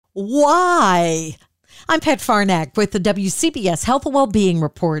why? I'm Pat Farnack with the WCBS Health and Wellbeing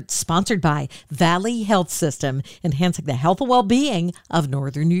Report, sponsored by Valley Health System, enhancing the health and well-being of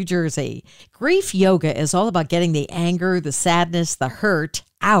Northern New Jersey. Grief yoga is all about getting the anger, the sadness, the hurt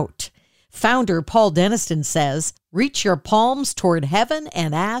out. Founder Paul Denniston says, reach your palms toward heaven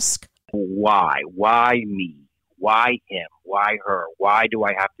and ask, why? Why me? Why him? Why her? Why do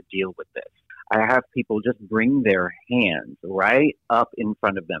I have to deal with this? I have people just bring their hands right up in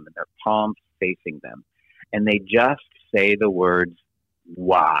front of them and their palms facing them. And they just say the words,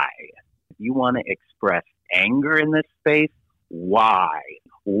 why? If you want to express anger in this space, why?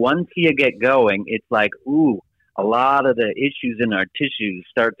 Once you get going, it's like, ooh, a lot of the issues in our tissues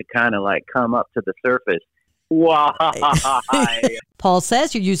start to kind of like come up to the surface. Why? Paul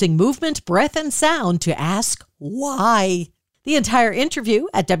says you're using movement, breath, and sound to ask why. The entire interview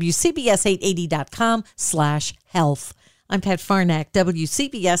at WCBS880.com/health. I'm Pat Farnack,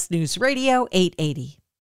 WCBS News Radio 880.